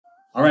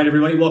All right,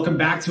 everybody, welcome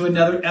back to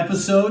another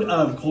episode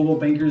of Coldwell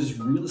Banker's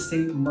Real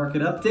Estate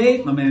Market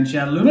Update. My man,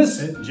 Chad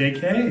Lummus. Hey,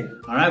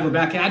 JK. All right, we're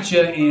back at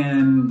you.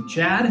 And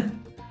Chad,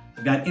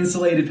 I've got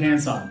insulated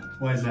pants on.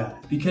 Why is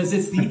that? Because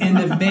it's the end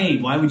of May.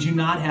 Why would you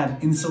not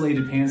have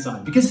insulated pants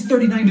on? Because it's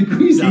 39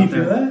 degrees out there. Can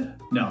you feel that?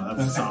 No,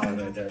 that's solid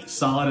right there.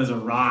 Solid as a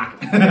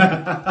rock.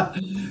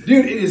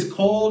 Dude, it is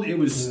cold. It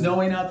was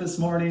snowing out this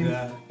morning.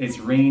 Yeah. It's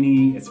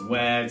rainy. It's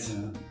wet.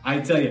 Yeah. I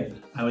tell you,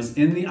 I was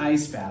in the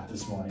ice bath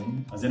this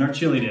morning. I was in our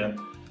chili dip.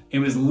 It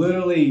was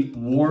literally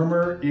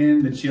warmer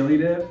in the chili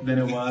dip than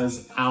it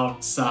was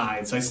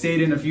outside. So I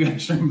stayed in a few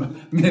extra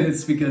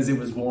minutes because it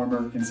was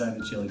warmer inside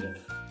the chili dip.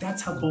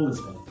 That's how cold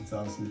it's been. That's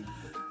awesome.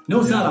 No,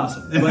 it's not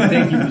awesome, but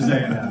thank you for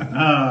saying that.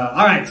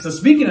 All right, so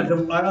speaking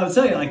of, I'll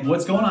tell you, like,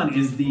 what's going on?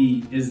 Is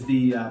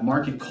the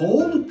market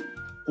cold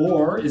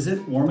or is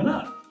it warming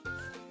up?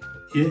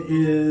 It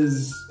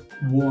is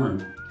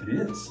warm. It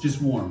is.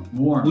 Just warm.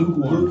 Warm.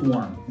 Lukewarm.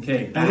 Lukewarm.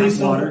 Okay. At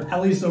least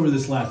over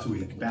this last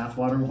week. Bath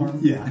water warm?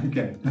 Yeah.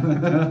 Okay.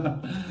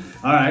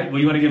 All right. Well,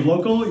 you want to give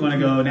local? You want to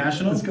go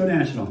national? Let's go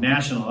national.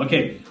 National.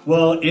 Okay.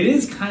 Well, it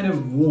is kind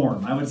of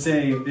warm. I would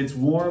say it's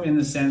warm in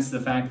the sense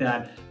the fact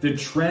that the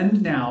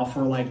trend now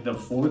for like the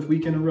fourth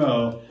week in a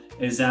row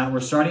is that we're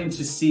starting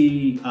to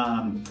see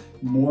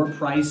more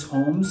price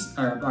homes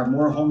or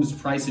more homes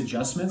price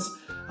adjustments.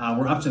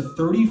 We're up to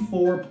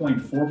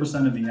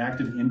 34.4% of the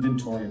active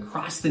inventory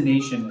across the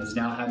nation is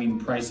now having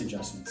price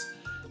adjustments.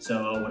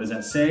 So what does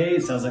that say?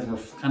 It sounds like we're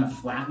kind of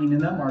flattening in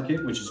that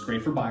market, which is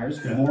great for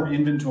buyers, yeah. More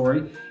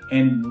inventory,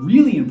 and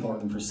really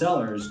important for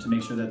sellers to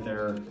make sure that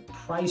they're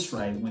priced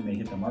right when they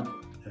hit the market.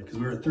 Because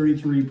we were at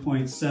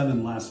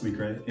 33.7 last week,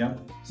 right? Yep.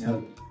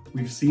 So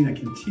we've seen a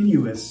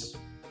continuous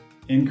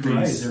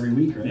increase every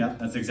week, right? Yeah,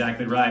 that's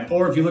exactly right.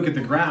 Or if you look at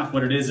the graph,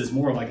 what it is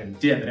more like a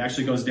dip. It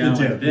actually goes down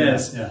like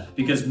this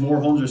because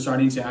more homes are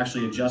starting to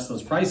actually adjust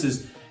those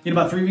prices.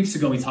 About 3 weeks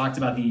ago, we talked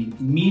about the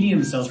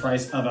median sales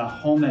price of a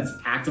home that's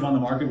active on the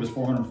market was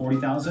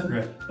 $440,000,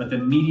 right. But the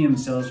median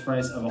sales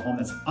price of a home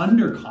that's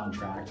under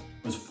contract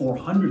was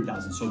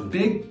 $400,000. So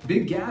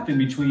big gap in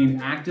between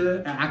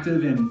active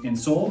and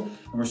sold,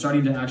 and we're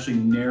starting to actually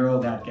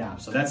narrow that gap.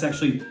 So that's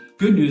actually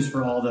good news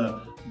for all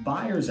the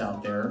buyers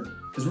out there,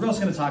 because we're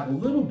also going to talk a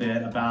little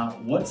bit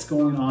about what's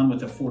going on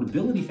with the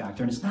affordability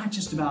factor, and it's not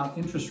just about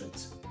interest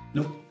rates.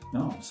 Nope.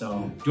 No. So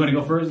do you want to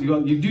go first?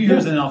 You do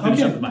yours, and then I'll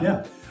finish up with mine.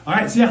 Yeah. All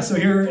right. So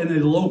here in the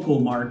local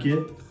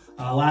market,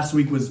 last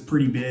week was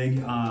pretty big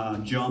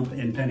jump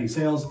in pending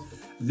sales.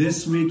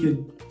 This week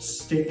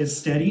it's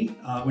steady,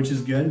 which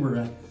is good. We're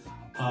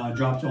at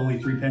dropped to only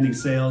 3 pending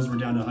sales. We're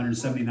down to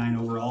 179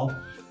 overall.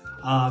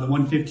 The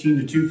 115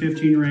 to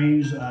 215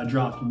 range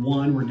dropped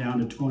 1. We're down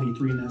to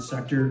 23 in that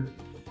sector.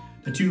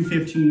 The 3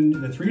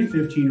 to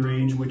 15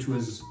 range, which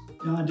was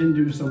didn't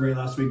do so great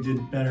last week,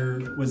 did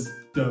better. Was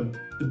the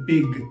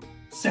big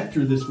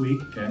sector this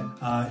week. Okay.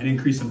 An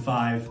increase of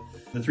 5.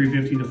 The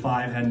 315 to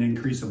 5 had an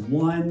increase of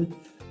 1.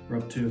 We're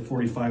up to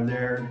 45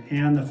 there,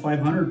 and the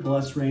 500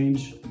 plus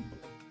range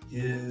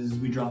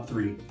we dropped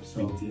 3.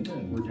 So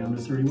we're down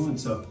to 31.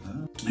 So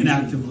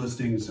inactive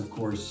listings, of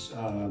course,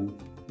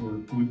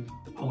 we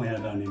only had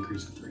about an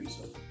increase of 3.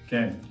 So.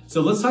 Okay,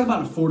 so let's talk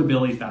about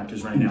affordability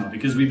factors right now,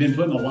 because we've been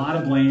putting a lot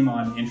of blame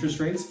on interest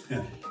rates.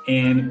 Yeah.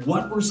 And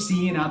what we're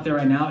seeing out there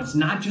right now, it's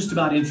not just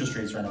about interest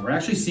rates right now. We're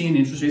actually seeing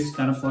interest rates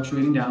kind of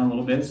fluctuating down a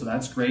little bit, so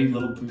that's great,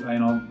 below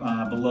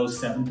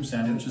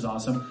 7%, which is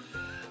awesome.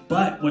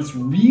 But what's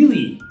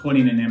really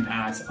putting an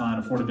impact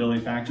on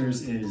affordability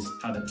factors is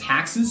the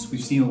taxes.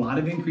 We've seen a lot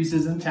of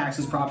increases in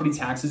taxes, property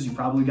taxes. You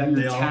probably got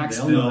your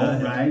tax bill,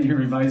 right? Your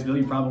revised bill.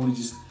 You're probably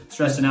just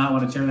stressing out,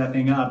 want to tear that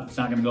thing up. It's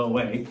not going to go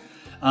away.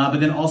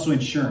 But then also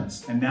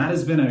insurance. And that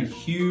has been a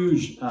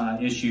huge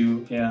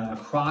issue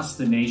across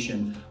the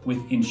nation with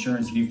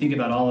insurance. If you think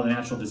about all of the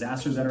natural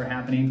disasters that are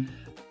happening,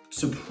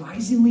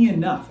 surprisingly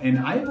enough, and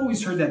I've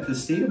always heard that the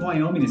state of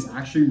Wyoming is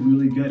actually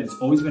really good. It's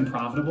always been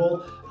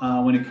profitable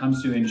when it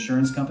comes to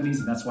insurance companies,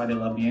 and that's why they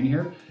love being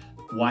here.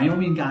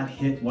 Wyoming got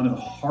hit one of the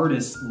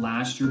hardest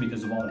last year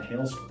because of all the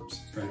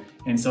hailstorms. Right.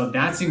 And so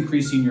that's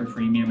increasing your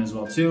premium as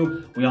well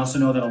too. We also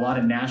know that a lot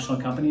of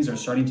national companies are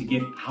starting to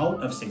get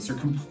out of states. They're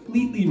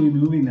completely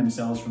removing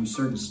themselves from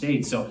certain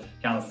states. So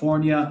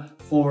California,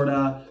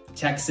 Florida,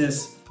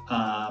 Texas,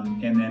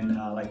 and then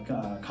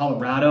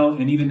Colorado,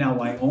 and even now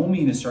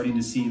Wyoming is starting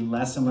to see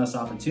less and less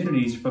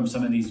opportunities from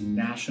some of these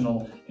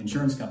national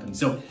insurance companies.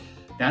 So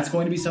that's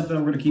going to be something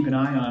that we're going to keep an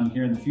eye on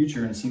here in the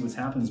future and see what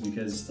happens,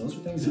 because those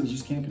are things that you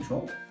just can't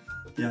control.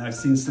 Yeah, I've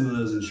seen some of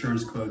those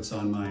insurance quotes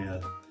on my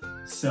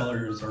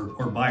sellers or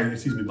buyer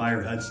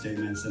HUD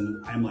statements,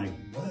 and I'm like,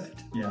 what?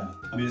 Yeah.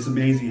 I mean, it's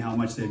amazing how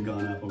much they've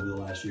gone up over the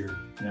last year.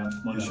 Yeah.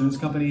 Well, insurance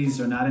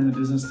companies are not in the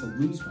business to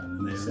lose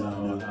money,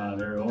 so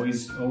they're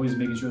always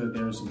making sure that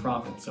there's some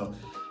profit. So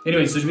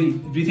anyway, so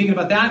be thinking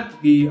about that,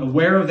 be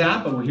aware of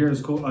that, but we're here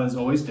as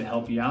always to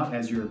help you out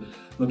as you're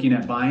looking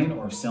at buying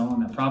or selling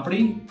that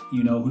property.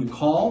 You know who to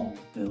call,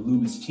 the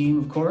Lummus team,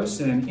 of course,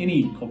 and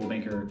any Coldwell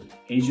Banker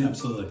agent.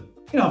 Absolutely.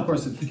 Of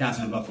course, it's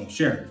Casper Buffalo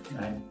share,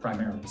 right,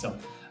 primarily. So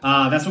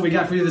that's what we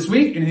got for you this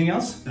week. Anything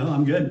else? No,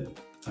 I'm good.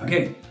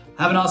 Okay.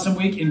 Have an awesome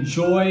week.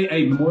 Enjoy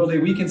Memorial Day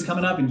weekend's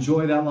coming up.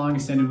 Enjoy that long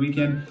extended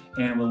weekend.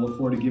 And we'll look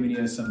forward to giving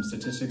you some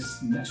statistics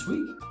next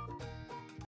week.